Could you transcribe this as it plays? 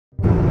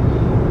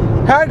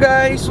Hi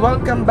guys!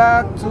 Welcome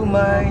back to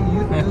my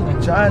YouTube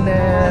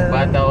channel.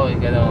 Bata ko,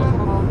 gano'n.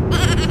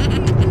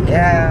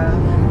 Yeah.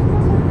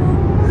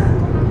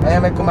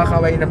 Ayan, may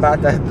kumakaway na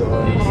bata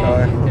doon.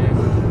 So,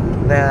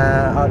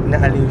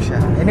 naaliw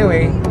siya.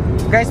 Anyway,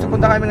 guys,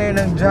 pupunta kami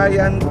ngayon ng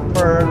Giant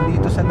Pearl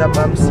dito sa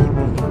Dammam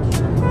City.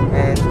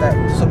 And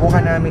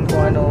susubukan namin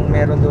kung anong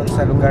meron doon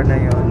sa lugar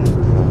na yon.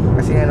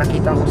 Kasi nga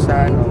nakita ko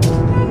sa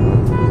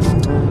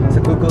sa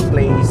Google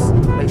Plays,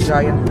 may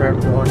Giant Pearl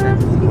doon na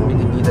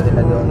binibida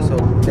nila doon. So,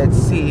 let's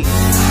see.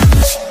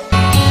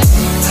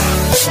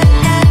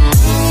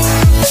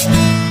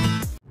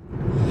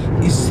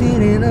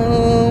 Isn't it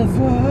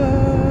over?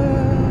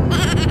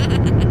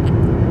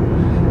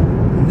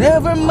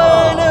 Never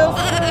mind, I'll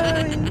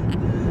find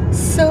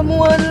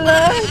someone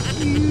like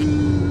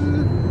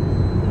you.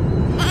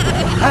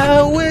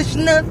 I wish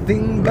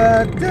nothing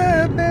but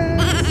the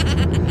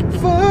best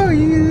for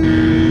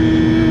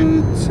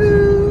you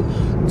too.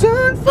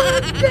 Don't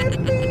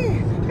forget me,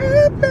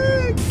 I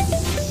beg.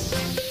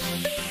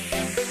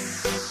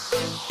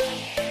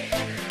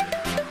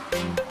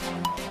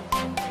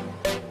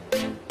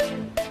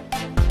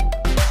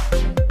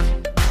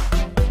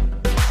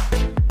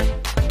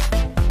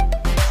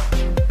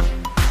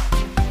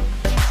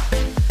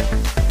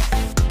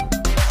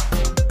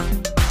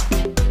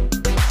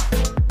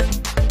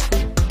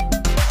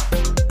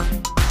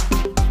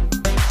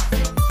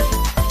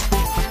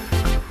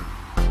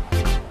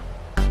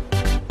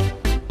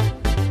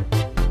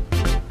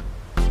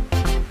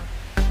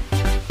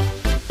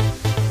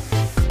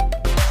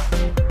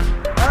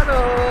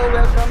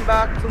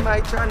 Back to my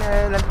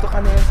channel. Nandito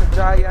kami sa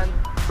Giant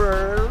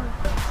Pearl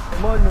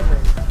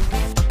Monument.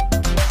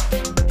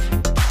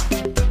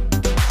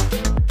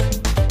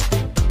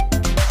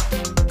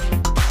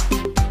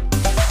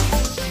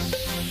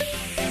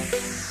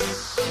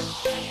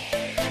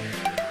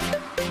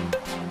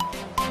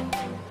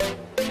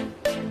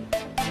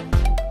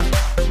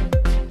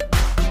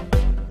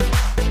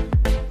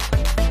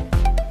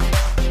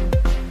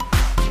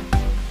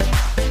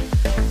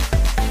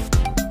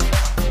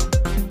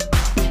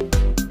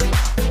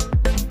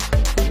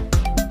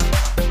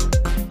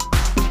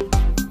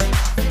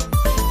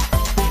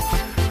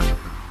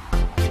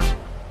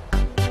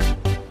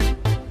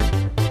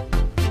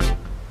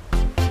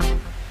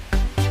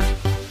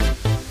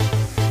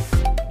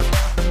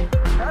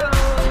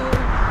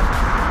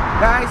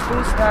 Guys,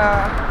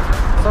 kumusta?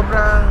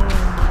 Sobrang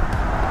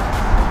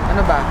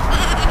ano ba?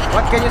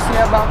 What can you say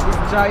about this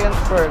Giant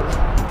Pearl?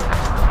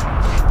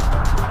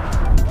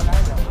 Wala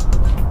lang.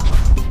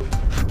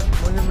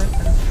 Monument.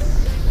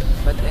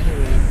 But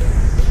anyway,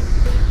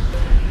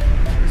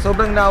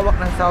 sobrang lawak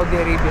ng Saudi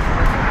Arabia.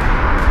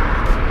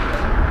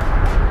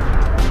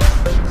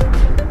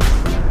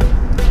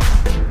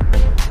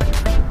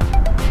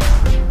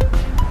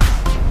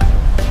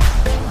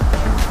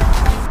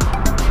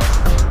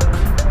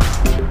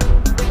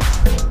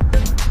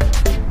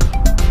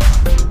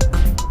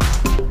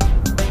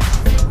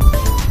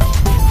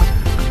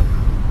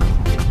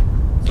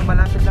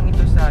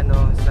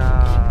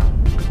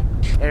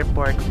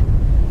 Airport.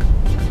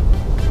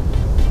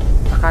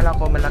 Akala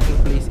ko malaking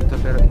place ito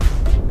pero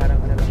parang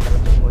ano lang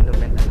talaga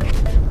monument ano.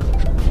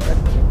 But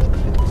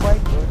it's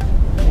quite good.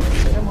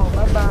 Alam mo,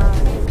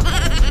 bye-bye.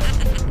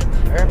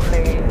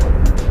 Airplane.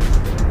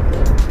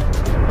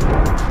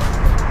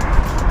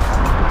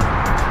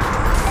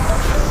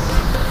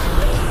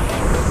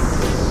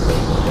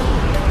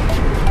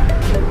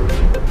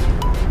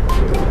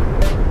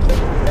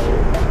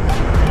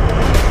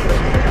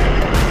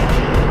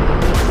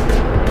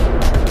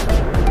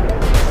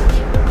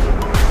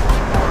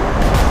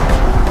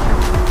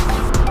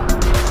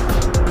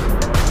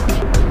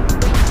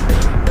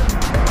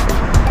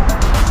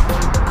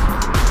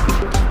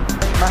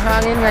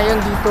 Mahangin ngayon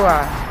dito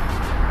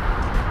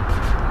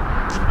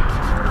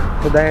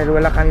So dahil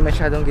wala kami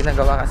masyadong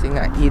ginagawa kasi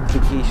nga Eid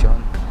vacation,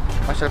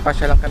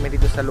 pasyal-pasyal lang kami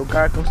dito sa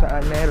lugar kung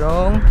saan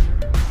merong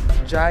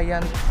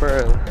Giant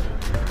Pearl.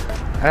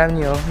 Alam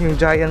nyo, yung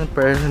Giant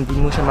Pearl hindi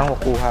mo siya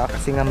makukuha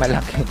kasi nga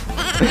malaki.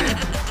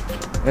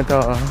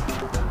 Ito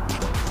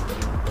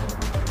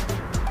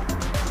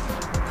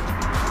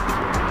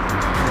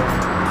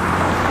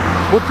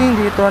buting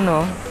dito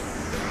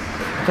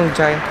itong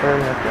Giant Pearl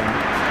na to.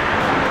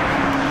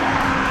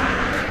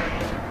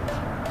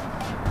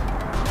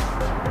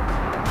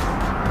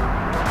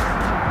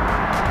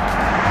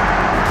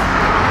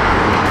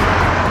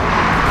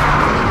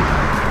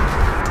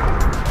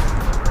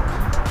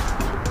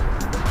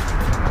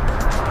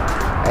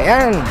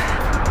 Ayan.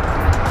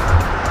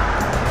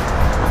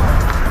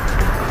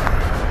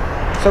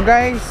 So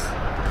guys,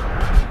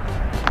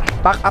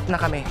 pack up na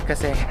kami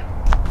kasi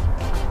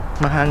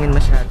mahangin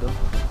masyado.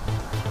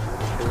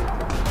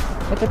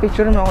 Ito,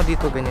 picture mo ako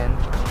dito ganyan.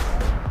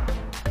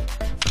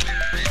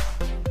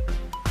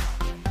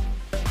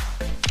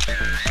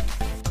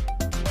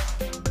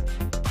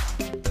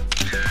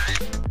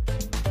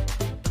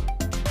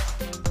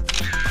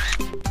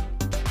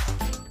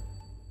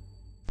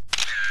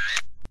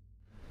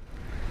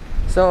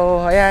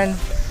 So, ayan.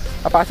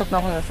 Papasok na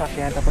ako ng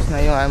sasakyan. Tapos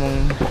na yung among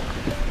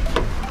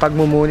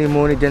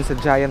pagmumuni-muni dyan sa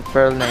giant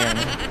pearl na yan.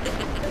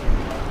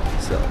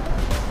 So,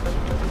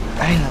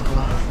 ay naku.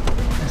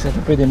 Saan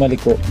pa pwede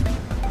maliko?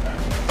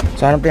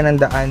 So, anong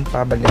pinandaan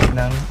pabalik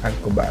ng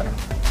Agcubar?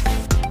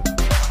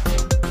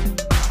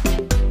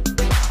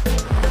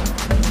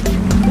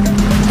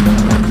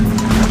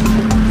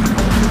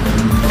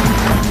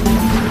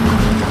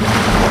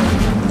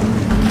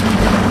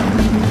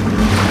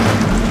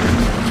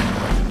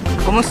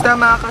 Kumusta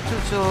mga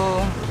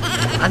kachucho?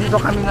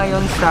 Andito kami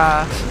ngayon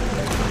sa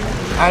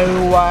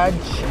Alwaj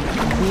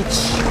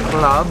Beach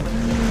Club.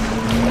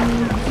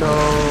 So,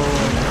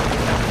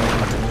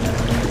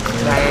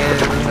 dahil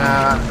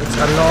nga it's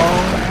a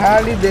long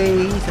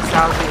holiday sa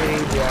Saudi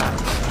Arabia,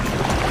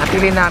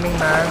 napili namin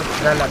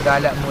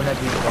gala-gala muna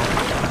dito.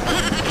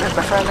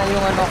 Basta na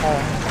yung ano ko.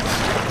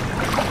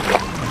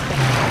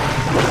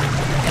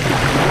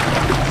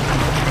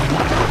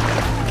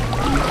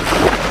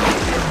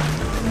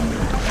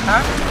 Ha?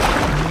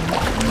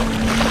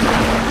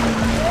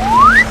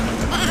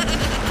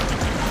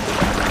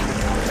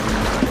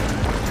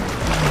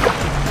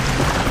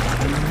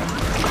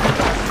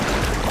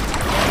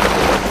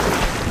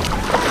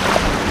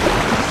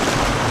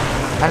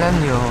 Alam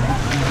nyo,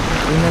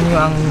 tingnan nyo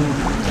ang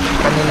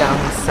kanilang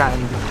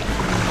sand.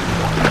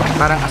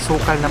 Parang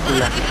asukal na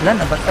pula. Wala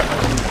na, basta.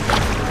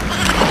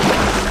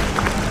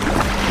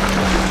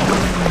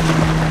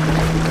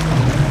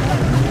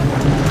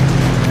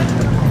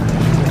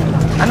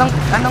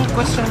 Anong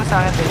question mo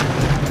sa akin?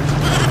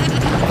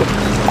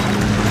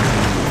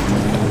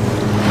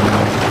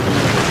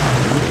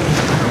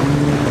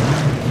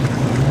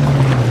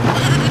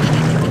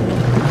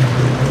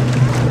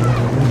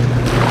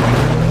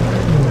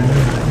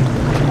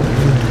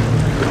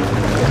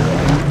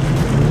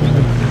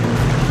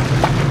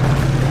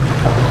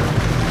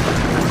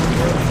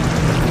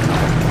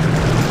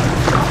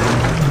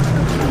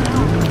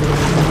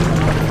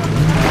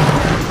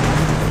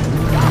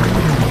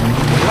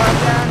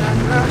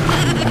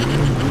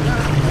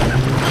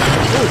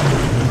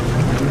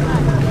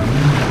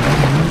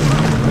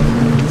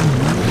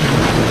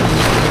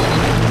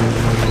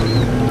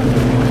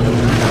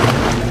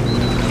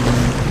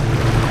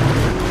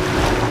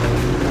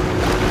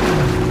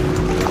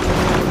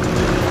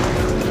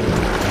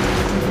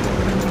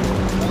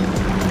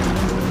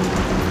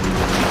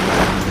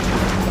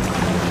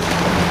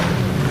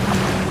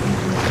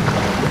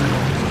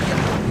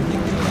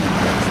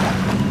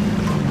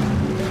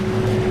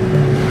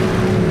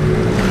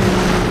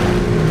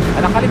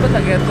 Nakalipat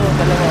na ito,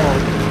 dalawa o.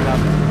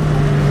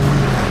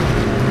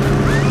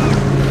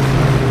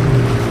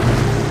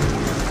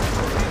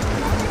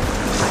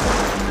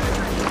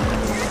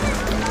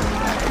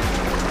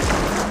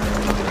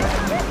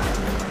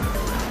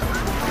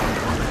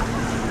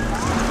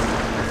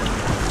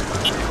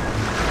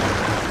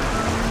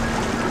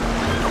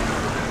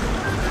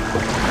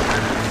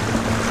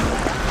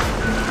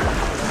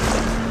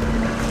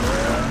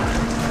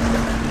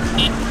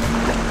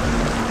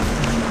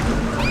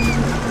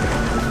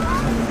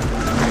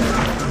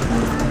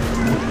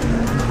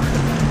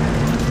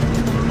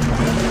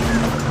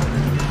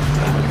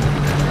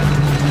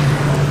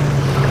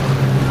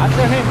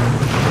 Answer him.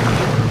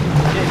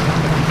 Yes.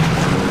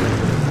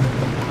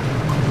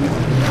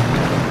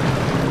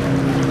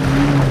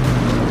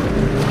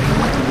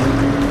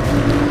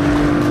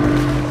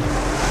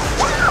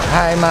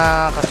 Hi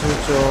mga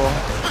kasucho.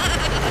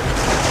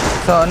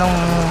 So anong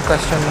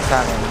question mo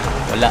sa akin?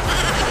 Wala.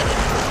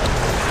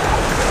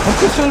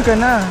 Mag-question ka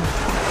na.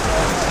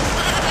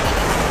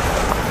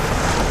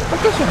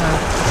 Mag-question na.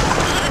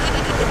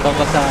 Ito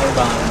ka sa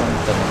ibang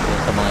tanong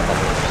sa mga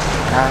tanong.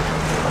 Ha?